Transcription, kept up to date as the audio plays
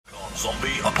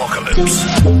Zombie apocalypse.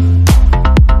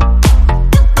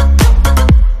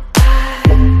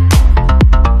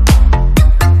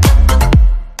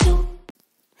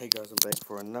 Hey guys, I'm back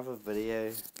for another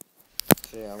video.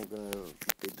 Today I'm going to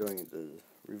be doing the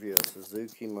review of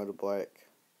Suzuki motorbike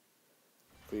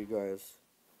for you guys.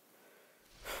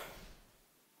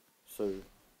 So,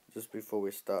 just before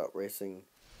we start racing,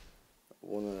 I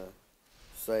want to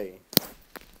say,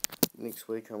 next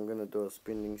week I'm going to do a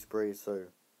spending spree, so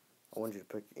I want you to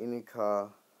pick any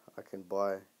car I can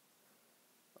buy.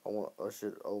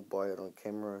 I'll buy it on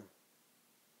camera.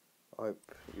 I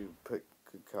hope you pick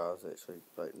good cars, actually,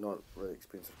 like not really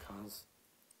expensive cars.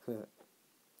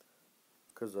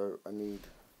 Because I need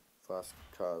fast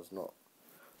cars, not,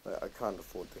 like, I can't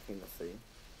afford the Hennessy,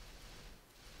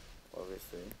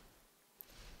 obviously,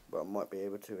 but I might be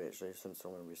able to actually, since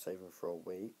I'm going to be saving for a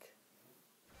week.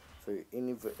 So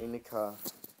any car,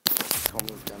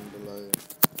 comment down below,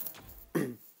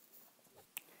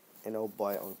 and I'll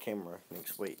buy it on camera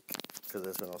next week, because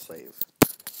that's when I'll save.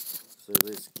 So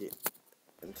let's get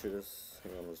into this.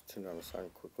 Hang on, let's turn on the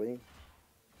sound quickly,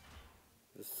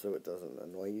 just so it doesn't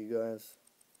annoy you guys.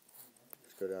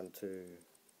 Let's go down to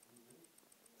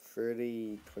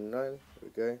 3029. There we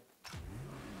go.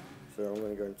 So I'm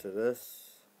going to go into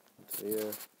this, into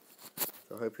here.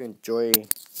 So I hope you enjoy this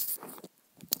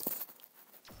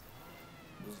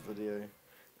video.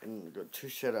 And I've got two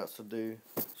shout outs to do.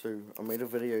 So I made a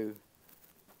video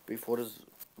before this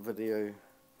video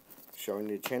showing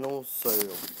their channels, so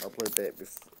I'll upload that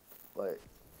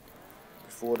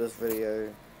before this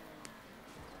video,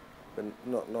 but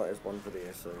not as one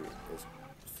video, so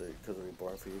because it'll be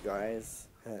boring for you guys.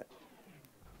 I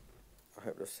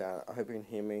hope you can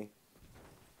hear me.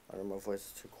 I know my voice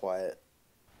is too quiet,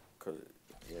 because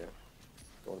yeah,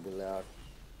 don't want to be loud.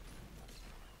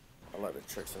 I like the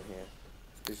tricks in here,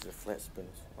 especially the flat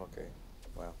spins. Okay,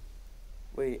 wow.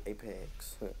 Wait,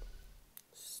 Apex.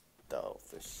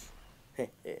 Starfish. Hope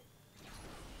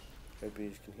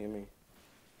you can hear me.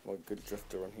 I'm a good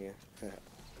drifter on here.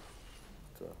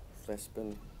 The flat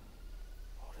spin.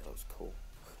 Oh, that looks cool.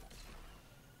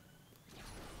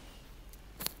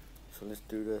 So let's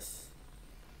do this.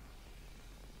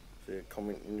 So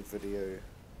comment in the video.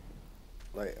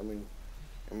 Like, I mean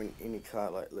any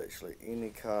car, like literally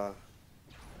any car.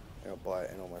 I'll buy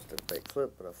it, and almost did a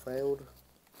backflip, but I failed.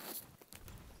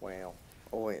 Wow.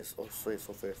 Oh wait, it's so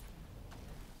fast.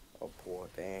 Oh poor,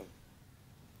 dang.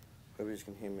 Hope you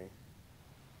can hear me.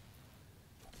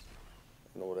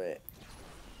 And all that.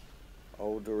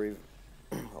 I'll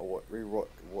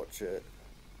re-watch it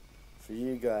for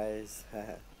you guys.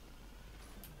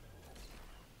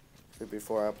 So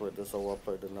before I upload this, I'll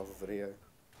upload another video.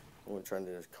 I'm going to try and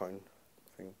do this cone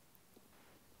thing.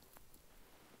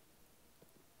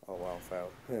 Oh wow,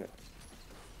 failed.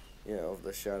 Yeah, of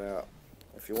the shout out.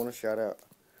 If you want a shout out,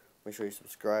 make sure you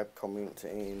subscribe, comment,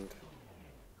 and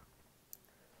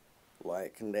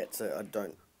like, and that's it. I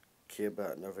don't care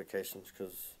about notifications,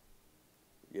 because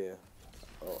yeah,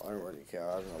 I don't really care.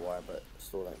 I don't know why, but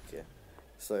still don't care.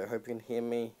 So I hope you can hear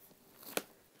me.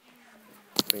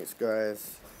 Thanks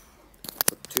guys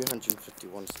for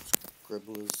 251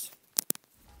 subscribers.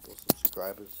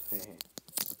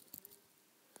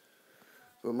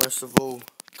 But most of all,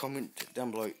 comment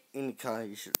down below any car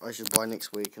I should buy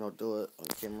next week, and I'll do it on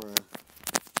camera.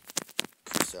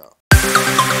 Peace out.